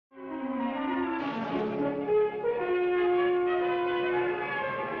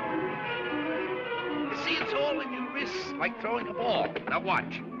like throwing a ball. Now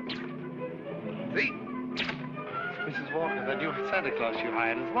watch. See? Mrs. Walker, that new Santa Claus you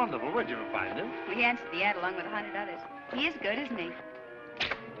hired is wonderful. Where'd you find him? We answered the ad along with 100 others. He is good, isn't he?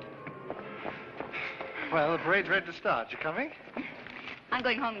 Well, the parade's ready to start. You coming? I'm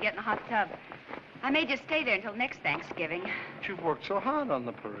going home and getting a hot tub. I may just stay there until next Thanksgiving. But you've worked so hard on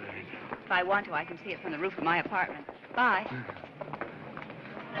the parade. If I want to, I can see it from the roof of my apartment. Bye.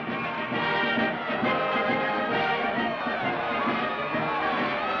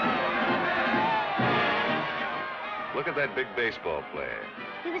 Look at that big baseball player.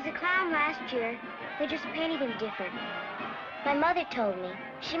 He was a clown last year. They just painted him different. My mother told me.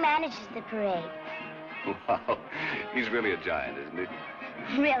 She manages the parade. Wow, he's really a giant, isn't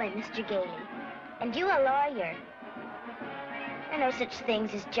he? Really, Mr. Gailey. And you a lawyer. There are no such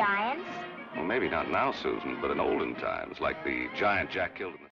things as giants. Well, maybe not now, Susan, but in olden times, like the giant Jack killed in the